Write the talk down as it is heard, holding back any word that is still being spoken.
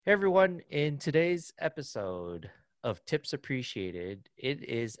Hey everyone, in today's episode of Tips Appreciated, it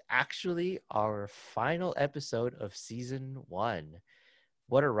is actually our final episode of season one.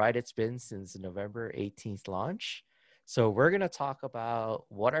 What a ride it's been since the November 18th launch. So, we're going to talk about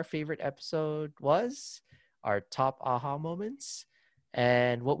what our favorite episode was, our top aha moments,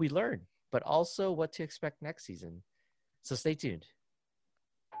 and what we learned, but also what to expect next season. So, stay tuned.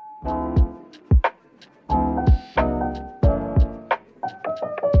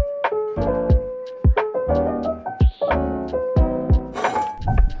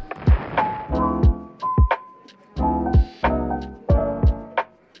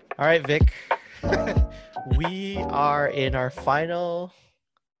 All right, Vic. We are in our final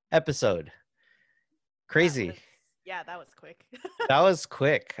episode. That Crazy. was that was quick. That was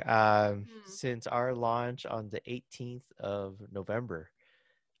quick. Mm, Since our launch on the 18th of November,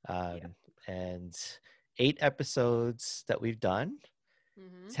 yep. and 8 episodes that we've done,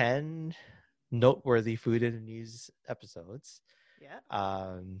 Mm-hmm. 10 noteworthy food and news episodes, Yep.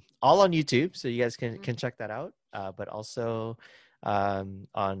 all on YouTube, so you guys can Mm-hmm. check that out. But also on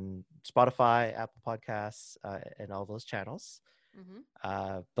Spotify, Apple Podcasts, and all those channels.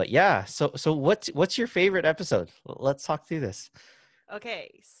 Mm-hmm. But yeah, so what's your favorite episode? Let's talk through this.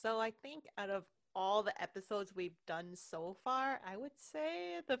 Okay, so I think out of all the episodes we've done so far, I would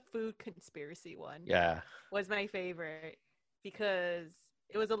say the food conspiracy one Yeah. was my favorite because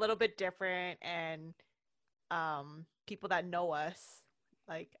it was a little bit different and people that know us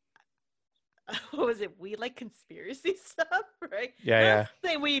like what was it? We like conspiracy stuff, right? Yeah, Not yeah.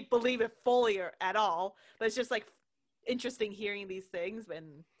 saying we believe it fully or at all, but it's just like interesting hearing these things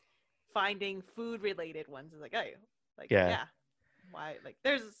and finding food related ones. Is like, oh, like Yeah, yeah, why? Like,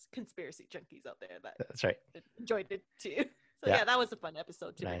 there's conspiracy junkies out there that that's right. enjoyed it too. So Yeah, yeah, that was a fun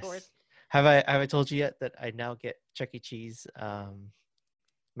episode to record. nice. Have I told you yet that I now get Chuck E. Cheese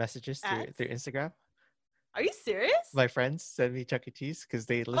messages through Ads? Instagram? Are you serious? My friends send me Chuck E. Cheese because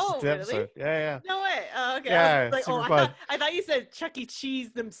they listen to Oh, the really? episode. Yeah, yeah, No way. Oh, okay. I was yeah. like, oh, Super fun. I thought you said Chuck E.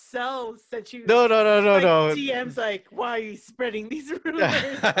 Cheese themselves sent you No, no, no, no, like no. DMs like, why are you spreading these rumors on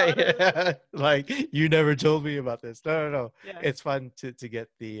us? Yeah, like you never told me about this. No, no, no. Yeah, It's fun to get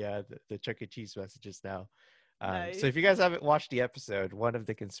the Chuck E. Cheese messages now. So nice. if you guys haven't watched the episode, one of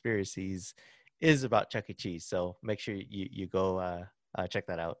the conspiracies is about Chuck E. Cheese. So make sure you go check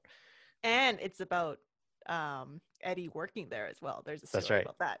that out. And it's about Eddie working there as well. There's a That's story right.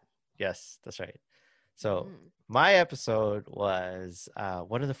 about that. Yes, that's right. So Mm. my episode was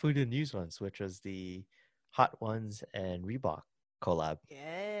one of the food and news ones, which was the Hot Ones and Reebok collab.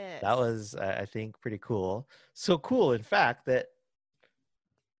 That Yes. was, I think, pretty cool. So cool, in fact, that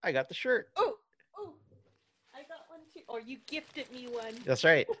I got the shirt. Oh, oh, I got one too. Or you gifted me one. That's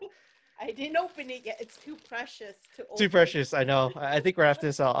right. I didn't open it yet. It's too precious to Too open. precious. I know. I think right after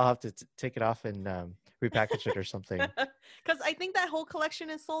this, I'll have to take it off and repackage it or something. Because I think that whole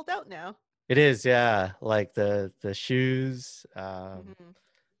collection is sold out now. It is, yeah. Like the shoes, Hmm.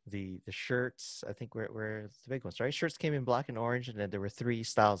 the shirts. I think we're the big ones, right? Shirts came in black and orange, and then there were 3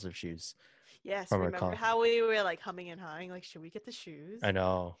 styles of shoes Yes, from our remember call. how we were like humming and hawing, like, should we get the shoes? I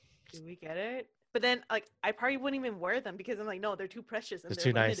know. Should we get it? But then, like, I probably wouldn't even wear them because I'm like, no, they're too precious and It's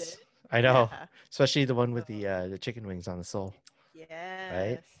they're too limited. nice. I know. Yeah. Especially the one So, with the chicken wings on the sole, right?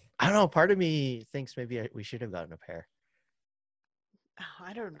 yes. I don't know. Part of me thinks maybe we should have gotten a pair. Oh,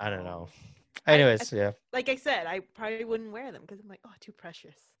 I don't I don't know. know. I Anyways, yeah. like I said, I probably wouldn't wear them because I'm like, oh, too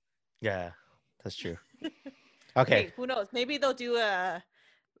precious. Yeah, that's true. Okay, Hey, who knows? Maybe they'll do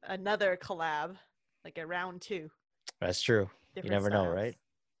another collab, like a round two, that's true. You different never know, styles. right?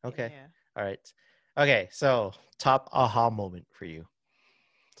 Okay. Yeah. All right. Okay, so top aha moment for you.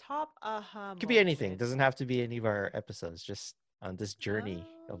 Top aha Could be anything. moment. Doesn't have to be any of our episodes, just on this journey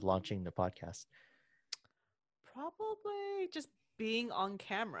of Um, launching the podcast. Probably just being on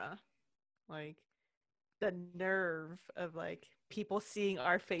camera, like the nerve of like people seeing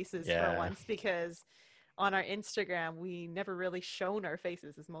our faces for Yeah. once because on our Instagram we never really shown our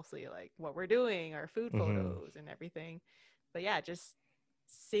faces. It's mostly like what we're doing, our food Mm-hmm. photos and everything. But yeah, just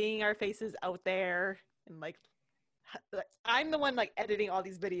seeing our faces out there and like I'm the one like editing all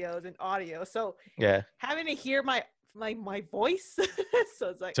these videos and audio. So Yeah, having to hear my voice so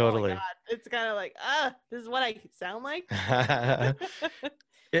it's like, oh my god, totally. it's kind of like this is what I sound like.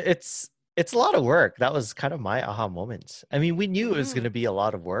 It's a lot of work. That was kind of my aha moment. I mean, we knew it was going Mm-hmm. to be a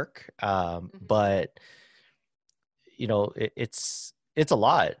lot of work, Mm-hmm. but it's a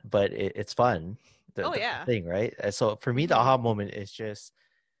lot, but it's fun. Oh The yeah. thing, right? So for me, the Mm-hmm. aha moment is just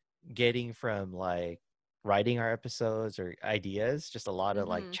getting from like writing our episodes or ideas, just a lot of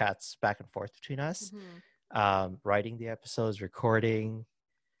like Mm-hmm. chats back and forth between us, Mm-hmm. writing the episodes, recording,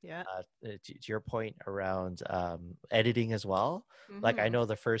 Yeah. To your point around editing as well. Like I Mm-hmm. know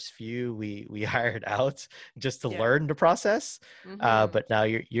the first few we hired out just to Yeah. learn the process, Mm-hmm. but now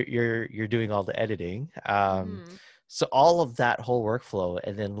you're doing all the editing. Mm-hmm. So all of that whole workflow,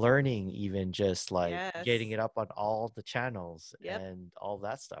 and then learning even just like getting Yes. it up on all the channels Yep. and all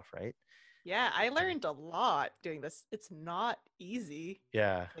that stuff, right? Yeah, I Um, learned a lot doing this. It's not easy.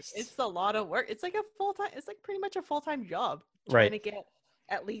 yeah, Like it's a lot of work. It's like a full-time, it's like pretty much a full-time job trying right. to get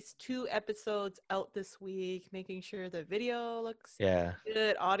at least 2 episodes out this week, making sure the video looks Yeah,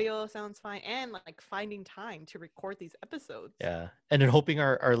 good, audio sounds fine, and like finding time to record these episodes. yeah, and then hoping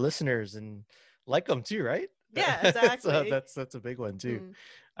our listeners and like them too, right? Yeah, So exactly. that's a big one too.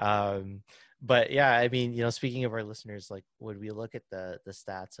 Hmm. um but yeah, I mean, speaking of our listeners, like when we look at the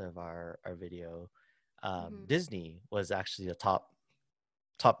stats of our video, Hmm. Disney was actually the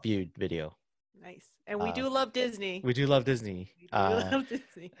top viewed video. Nice. And we uh do love Disney. we do love Disney. We do love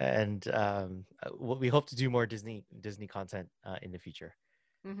Disney. And we hope to do more Disney content in the future.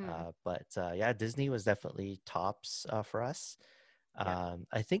 Hmm. But yeah, Disney was definitely tops for us. Yeah.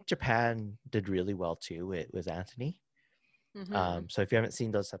 I think Japan did really well too with Anthony. Hmm. So if you haven't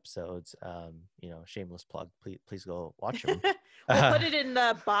seen those episodes, shameless plug, please go watch them. We'll put Yeah, it in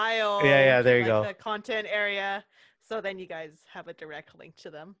the bio, yeah, there you like go. the content area, so then you guys have a direct link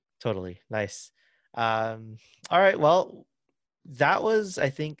to them. Totally nice. Um, all right, well, that was, I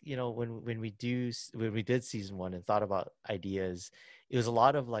think, when we did season one and thought about ideas, it was a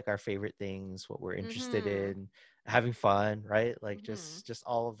lot of like our favorite things, what we're interested Hmm. in, having fun, right? Like Hmm. just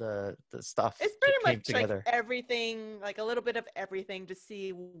all of the stuff It's pretty came much like together. everything, like a little bit of everything to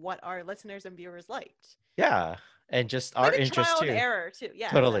see what our listeners and viewers liked. Yeah, and just Like our a interest trial and too. error too. Yeah,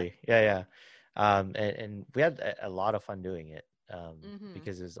 Totally. exactly. Yeah, yeah. And we had a lot of fun doing it, Hmm.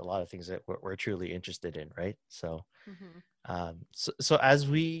 because there's a lot of things that we're truly interested in, right? So, Hmm. so as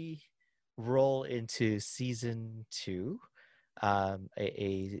we roll into season two,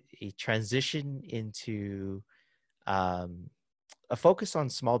 a transition into um, a focus on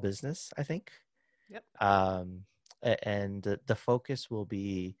small business, I think. Yep. And the focus will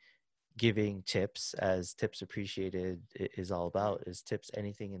be giving tips, as Tips Appreciated is all about, is tips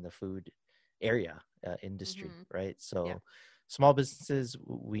anything in the food area, industry, Hmm. right? Yeah. So small businesses,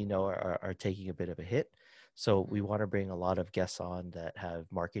 we know, are taking a bit of a hit, so we Hmm. want to bring a lot of guests on that have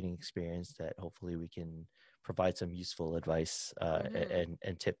marketing experience, that hopefully we can provide some useful advice, Hmm.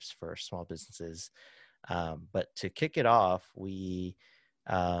 and tips for small businesses. But to kick it off, we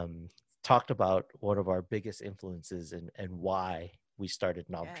um, talked about one of our biggest influences, and why we started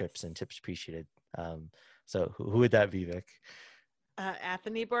Knob Yes. Trips and Tips Appreciated. So who would that be, Vic?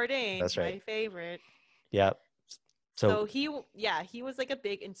 Anthony Bourdain, That's right. my favorite. Yeah. So So he was like a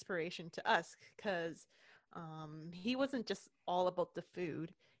big inspiration to us because he wasn't just all about the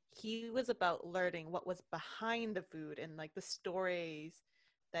food. He was about learning what was behind the food and like the stories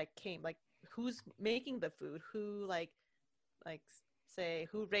that came, like who's making the food, who like say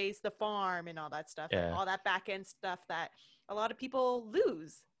who raised the farm and all that stuff, like yeah, all that back end stuff that a lot of people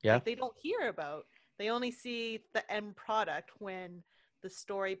lose, yeah, like they don't hear about. They only see the end product, when the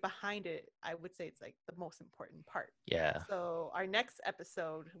story behind it, I would say, it's like the most important part. yeah. So our next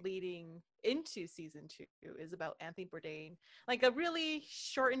episode leading into season 2 is about Anthony Bourdain, like a really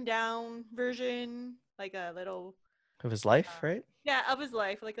shortened down version, like a little Of his life, uh, right? yeah, of his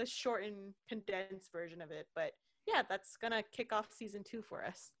life, like a shortened condensed version of it. But yeah, that's gonna kick off season 2 for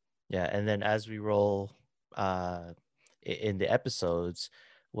us. Yeah, and then as we roll uh, in the episodes,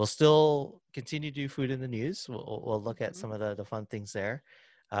 we'll still continue to do food in the news. We'll look at Hmm. some of the fun things there,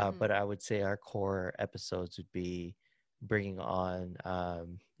 but Hmm. I would say our core episodes would be bringing on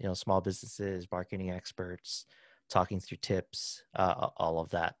small businesses, marketing experts, talking through tips, all of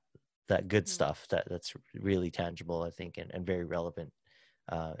that good Hmm. stuff that's really tangible, I think, and very relevant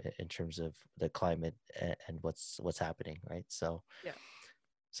in terms of the climate and what's happening, right? Yeah.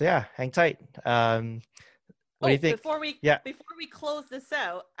 So yeah, hang tight. What do you Oh, think? Yeah, before we close this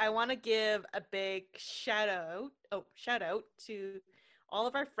out, I want to give a big shout out to all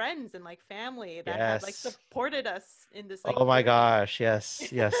of our friends and like family that have like yes. supported us in this like Oh my journey. gosh,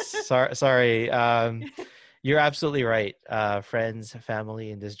 yes, yes. Sorry. You're absolutely right. Friends, family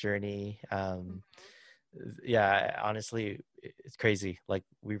in this journey. Yeah, honestly, it's crazy. Like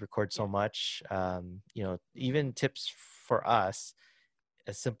we record so Yeah. much. Hmm. Even tips for us,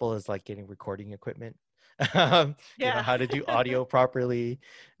 as simple as like getting recording equipment. Yeah. How to do audio properly,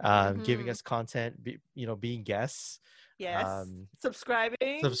 giving Hmm. us content, being guests, Yes. um, Subscribing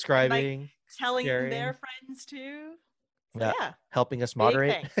and like subscribing, telling their sharing, friends too. So yeah, yeah, helping us big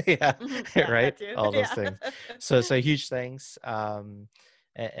moderate. thanks. Yeah, Yeah, right, that too. all those Yeah. things. So huge thanks.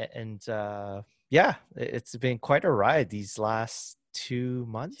 And yeah, it's been quite a ride these last 2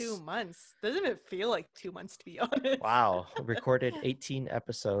 months. 2 months doesn't even feel like 2 months, to be honest. Wow, recorded 18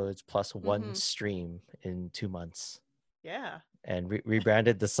 episodes plus one Mm-hmm. stream in 2 months, Yeah. and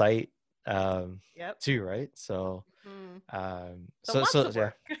rebranded the site Yep. too, right? So Mm. So so lots so of yeah,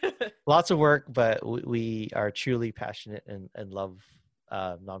 work. lots of work, but we are truly passionate and love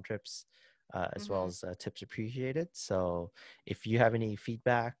nom trips, as well Mm-hmm. as tips appreciated. So if you have any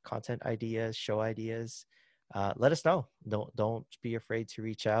feedback, content ideas, show ideas, let us know. Don't be afraid to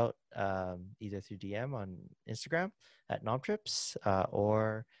reach out, either through DM on Instagram at nom trips,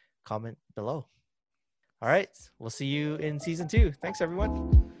 or comment below. All right, we'll see you in season 2. Thanks, everyone.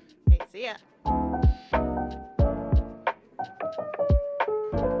 Okay, see ya.